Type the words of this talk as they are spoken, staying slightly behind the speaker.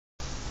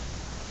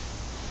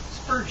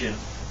Spurgeon,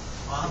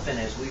 often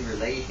as we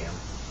relate him,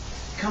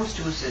 comes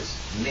to us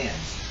as men.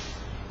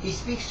 He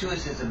speaks to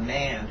us as a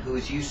man who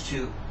is used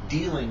to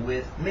dealing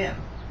with men.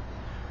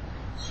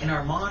 In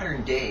our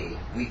modern day,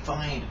 we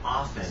find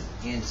often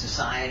in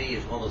society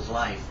as well as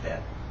life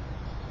that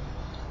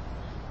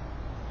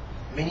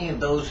many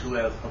of those who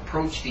have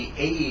approached the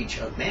age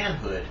of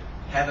manhood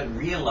haven't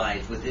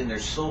realized within their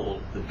soul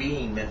the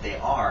being that they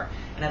are,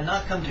 and have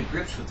not come to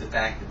grips with the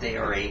fact that they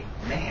are a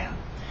man.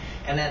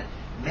 And that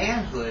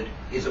manhood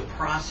is a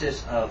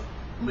process of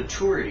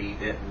maturity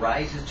that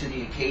rises to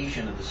the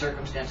occasion of the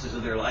circumstances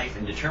of their life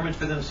and determines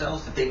for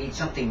themselves that they need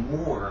something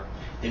more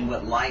than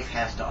what life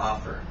has to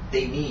offer.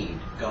 They need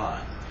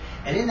God.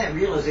 And in that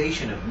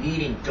realization of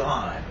needing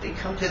God, they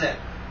come to that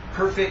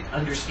perfect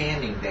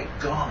understanding that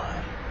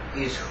God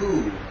is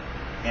who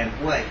and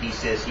what he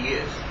says he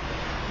is.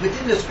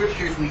 Within the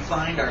scriptures, we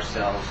find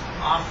ourselves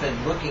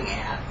often looking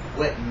at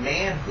what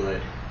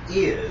manhood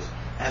is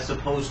as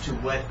opposed to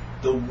what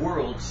the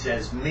world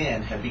says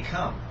men have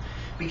become.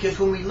 Because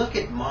when we look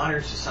at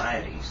modern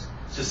societies,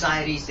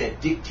 societies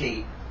that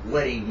dictate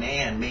what a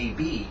man may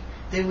be,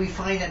 then we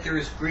find that there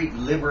is great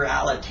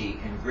liberality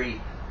and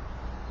great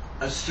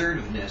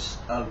assertiveness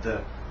of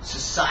the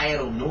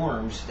societal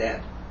norms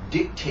that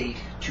dictate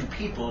to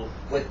people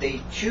what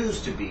they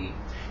choose to be,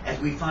 as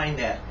we find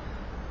that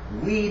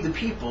we, the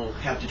people,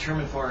 have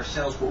determined for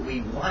ourselves what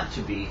we want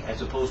to be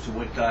as opposed to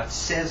what God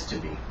says to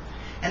be.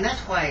 And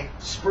that's why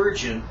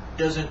Spurgeon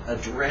doesn't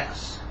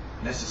address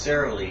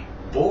necessarily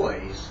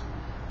boys,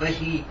 but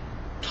he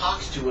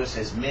talks to us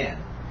as men.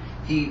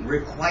 He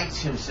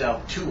requites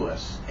himself to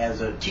us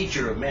as a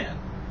teacher of men.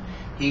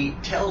 He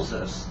tells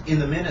us in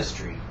the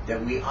ministry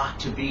that we ought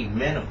to be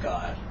men of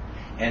God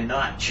and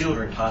not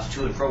children tossed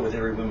to and fro with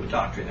every wind of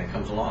doctrine that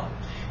comes along.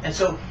 And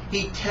so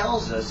he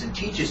tells us and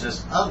teaches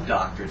us of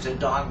doctrines and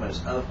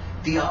dogmas, of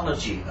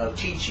theology, of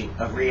teaching,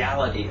 of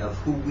reality, of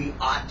who we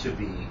ought to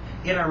be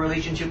in our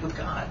relationship with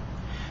God.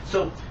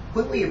 So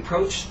when we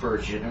approach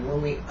Spurgeon and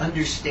when we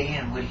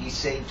understand what he's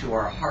saying to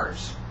our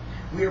hearts,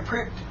 we are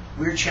pricked,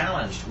 we're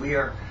challenged, we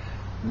are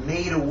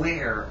made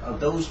aware of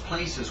those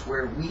places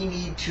where we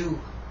need to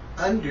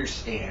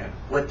understand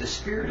what the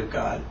Spirit of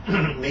God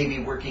may be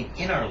working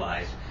in our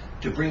lives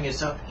to bring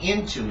us up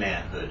into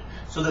manhood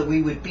so that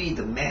we would be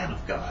the man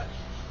of God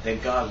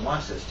that God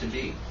wants us to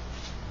be.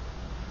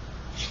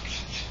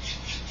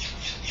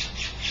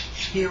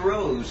 He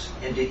arose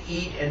and did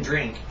eat and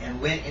drink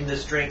and went in the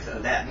strength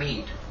of that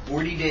meat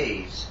 40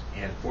 days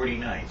and 40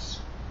 nights.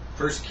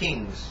 1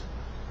 Kings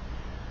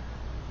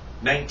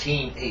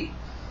 19:8.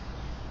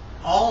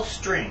 All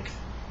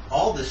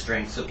the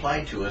strength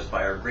supplied to us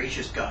by our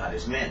gracious God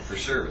is meant for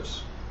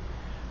service,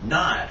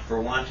 not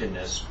for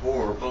wantonness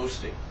or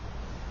boasting.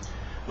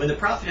 When the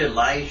prophet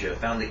Elijah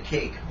found the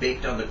cake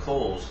baked on the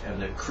coals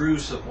and the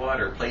cruse of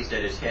water placed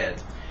at his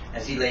head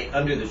as he lay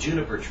under the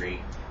juniper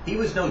tree, he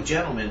was no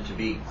gentleman to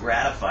be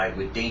gratified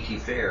with dainty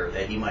fare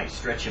that he might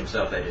stretch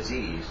himself at his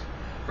ease,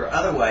 for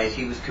otherwise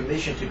he was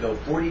commissioned to go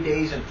 40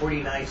 days and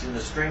 40 nights in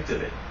the strength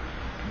of it,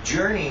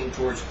 journeying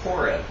towards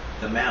Horeb,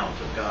 the mount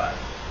of God.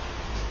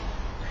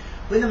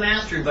 When the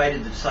master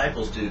invited the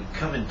disciples to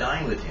come and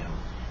dine with him,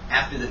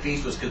 after the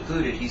feast was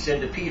concluded, he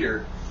said to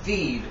Peter,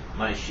 "Feed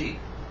my sheep."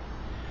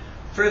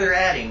 Further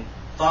adding,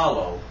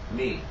 "Follow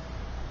me."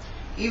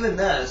 Even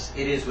thus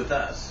it is with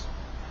us.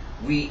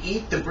 We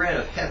eat the bread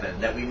of heaven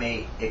that we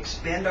may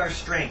expend our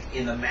strength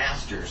in the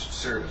Master's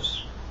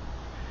service.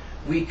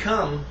 We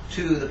come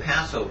to the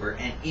Passover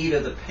and eat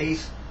of the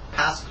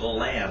paschal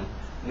lamb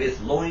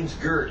with loins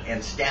girt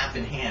and staff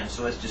in hand,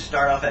 so as to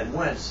start off at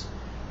once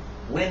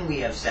when we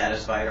have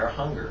satisfied our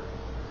hunger.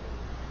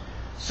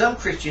 Some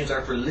Christians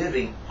are for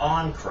living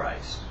on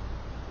Christ,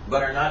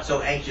 but are not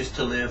so anxious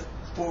to live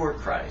for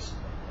Christ.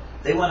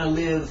 They want to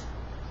live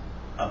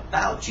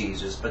about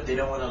Jesus, but they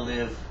don't want to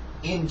live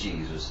in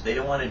Jesus. They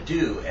don't want to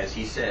do as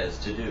he says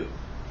to do.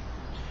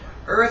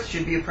 Earth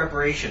should be a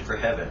preparation for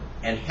heaven,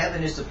 and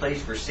heaven is the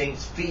place where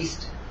saints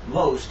feast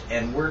most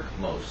and work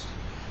most.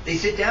 They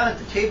sit down at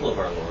the table of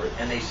our Lord,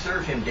 and they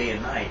serve him day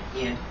and night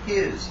in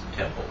his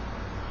temple.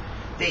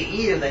 They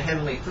eat of the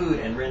heavenly food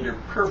and render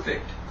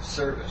perfect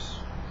service.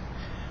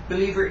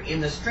 Believer, in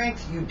the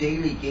strength you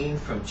daily gain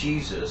from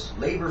Jesus,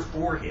 labor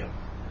for him.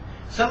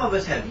 Some of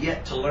us have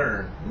yet to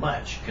learn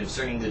much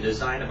concerning the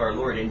design of our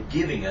Lord in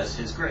giving us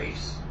his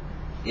grace.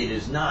 It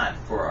is not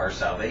for our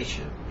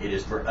salvation. It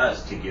is for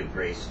us to give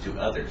grace to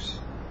others.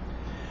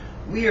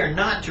 We are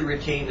not to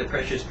retain the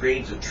precious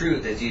grains of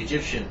truth as the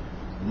Egyptian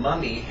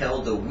mummy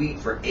held the wheat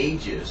for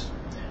ages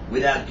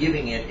without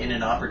giving it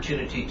an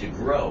opportunity to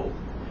grow.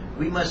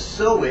 We must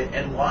sow it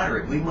and water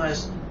it. We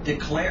must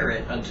declare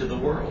it unto the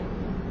world.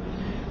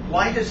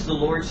 Why does the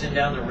Lord send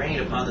down the rain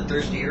upon the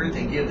thirsty earth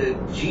and give the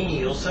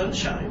genial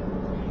sunshine?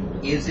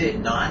 Is it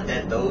not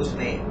that those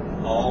may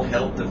all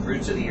help the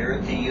fruits of the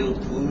earth to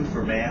yield food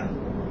for man?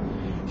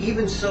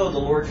 Even so, the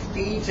Lord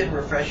feeds and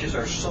refreshes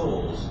our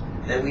souls,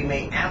 that we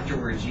may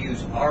afterwards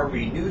use our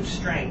renewed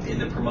strength in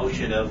the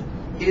promotion of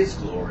his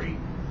glory,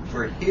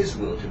 for his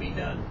will to be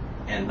done,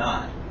 and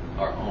not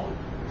our own.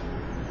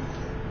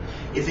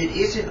 if it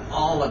isn't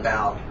all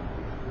about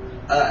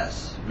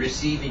us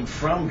receiving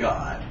from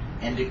God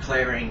and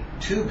declaring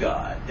to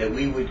God that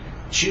we would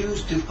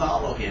choose to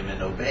follow Him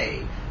and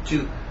obey,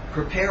 to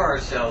prepare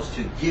ourselves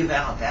to give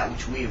out that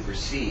which we have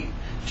received,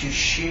 to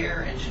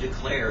share and to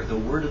declare the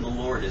word of the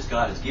Lord as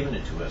God has given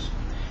it to us,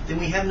 then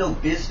we have no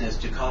business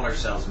to call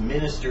ourselves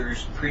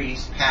ministers,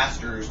 priests,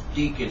 pastors,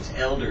 deacons,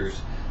 elders,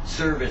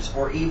 servants,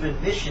 or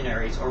even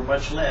missionaries, or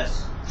much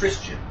less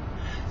Christian.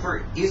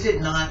 For is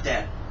it not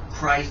that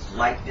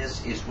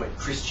Christ-likeness is what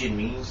Christian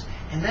means?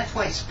 And that's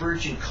why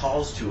Spurgeon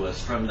calls to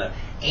us from the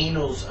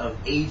annals of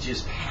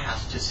ages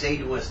past to say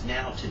to us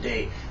now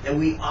today that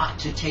we ought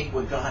to take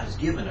what God has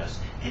given us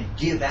and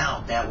give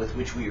out that with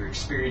which we are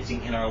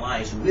experiencing in our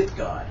lives with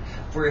God.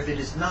 For if it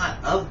is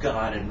not of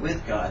God and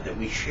with God that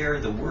we share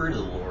the word of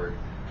the Lord,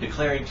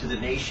 declaring to the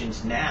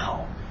nations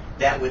now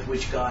that with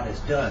which God has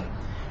done,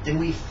 then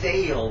we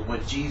fail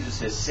what Jesus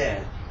has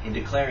said in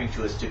declaring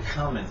to us to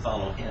come and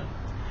follow Him.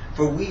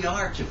 For we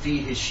are to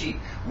feed His sheep.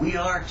 We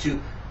are to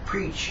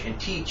preach and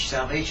teach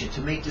salvation,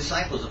 to make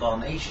disciples of all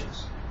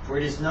nations. For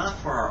it is not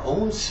for our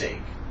own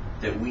sake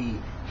that we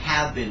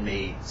have been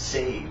made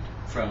saved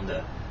from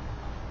the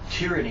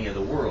tyranny of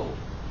the world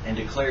and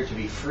declared to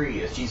be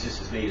free as Jesus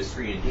has made us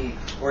free indeed.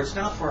 Or it's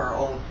not for our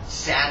own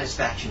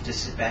satisfaction to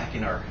sit back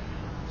in our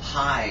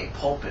high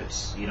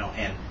pulpits,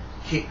 and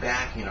kick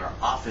back in our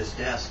office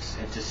desks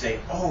and to say,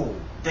 oh,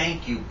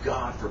 thank you,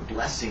 God, for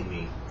blessing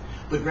me.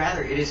 But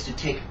rather it is to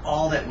take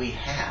all that we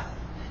have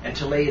and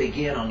to lay it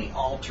again on the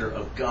altar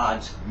of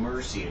God's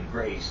mercy and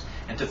grace,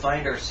 and to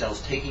find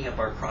ourselves taking up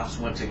our cross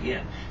once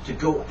again, to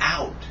go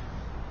out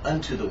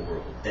unto the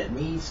world that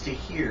needs to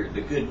hear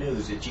the good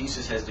news that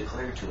Jesus has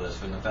declared to us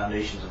from the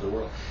foundations of the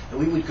world. And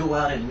we would go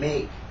out and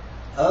make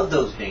of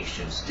those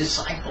nations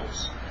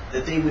disciples,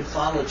 that they would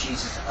follow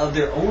Jesus of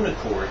their own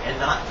accord and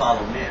not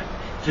follow men,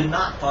 to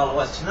not follow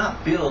us, to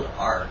not build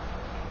our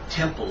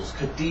temples,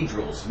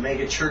 cathedrals,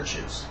 mega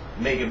churches,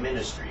 mega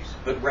ministries,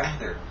 but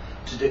rather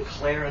to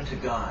declare unto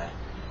God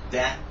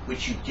that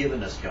which you've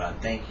given us, God.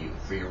 Thank you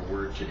for your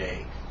word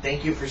today.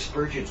 Thank you for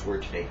Spurgeon's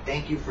word today.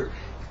 Thank you for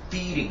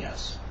feeding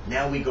us.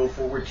 Now we go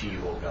forward to you,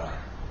 O God,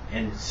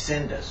 and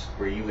send us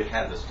where you would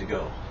have us to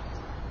go.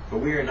 For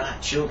we are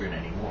not children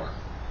anymore,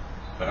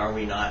 but are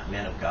we not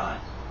men of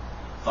God,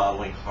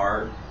 following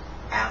hard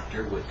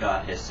after what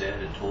God has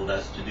said and told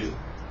us to do?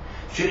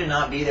 Should it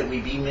not be that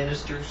we be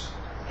ministers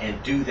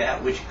and do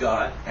that which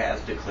God has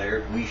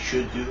declared we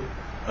should do,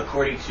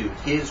 according to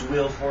His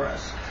will for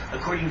us,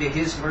 according to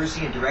His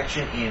mercy and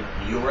direction in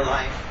your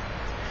life?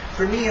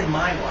 For me and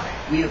my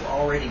wife, we have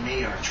already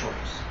made our choice,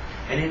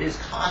 and it has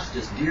cost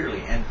us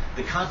dearly, and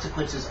the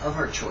consequences of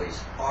our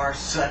choice are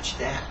such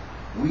that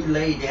we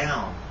lay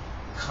down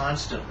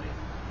constantly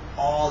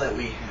all that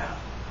we have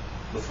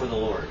before the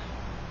Lord,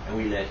 and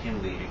we let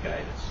Him lead and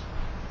guide us.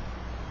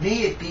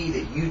 May it be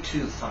that you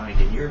too find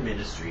in your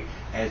ministry,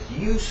 as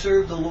you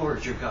serve the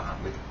Lord your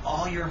God with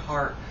all your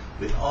heart,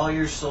 with all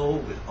your soul,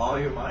 with all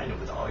your mind, and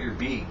with all your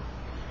being,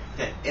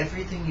 that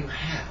everything you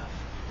have,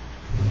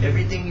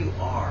 everything you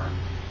are,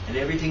 and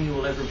everything you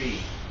will ever be,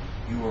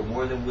 you are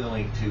more than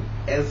willing to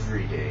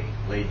every day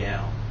lay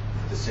down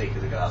for the sake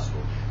of the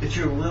gospel. That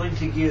you're willing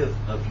to give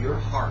of your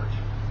heart,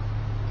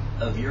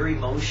 of your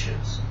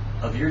emotions,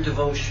 of your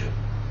devotion,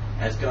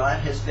 as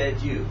God has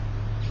fed you.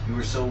 You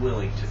are so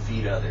willing to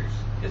feed others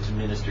and to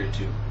minister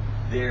to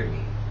their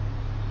need.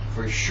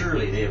 For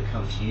surely they have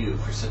come to you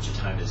for such a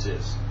time as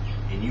this,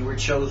 and you were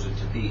chosen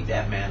to be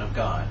that man of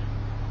God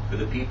for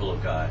the people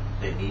of God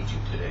that need you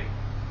today.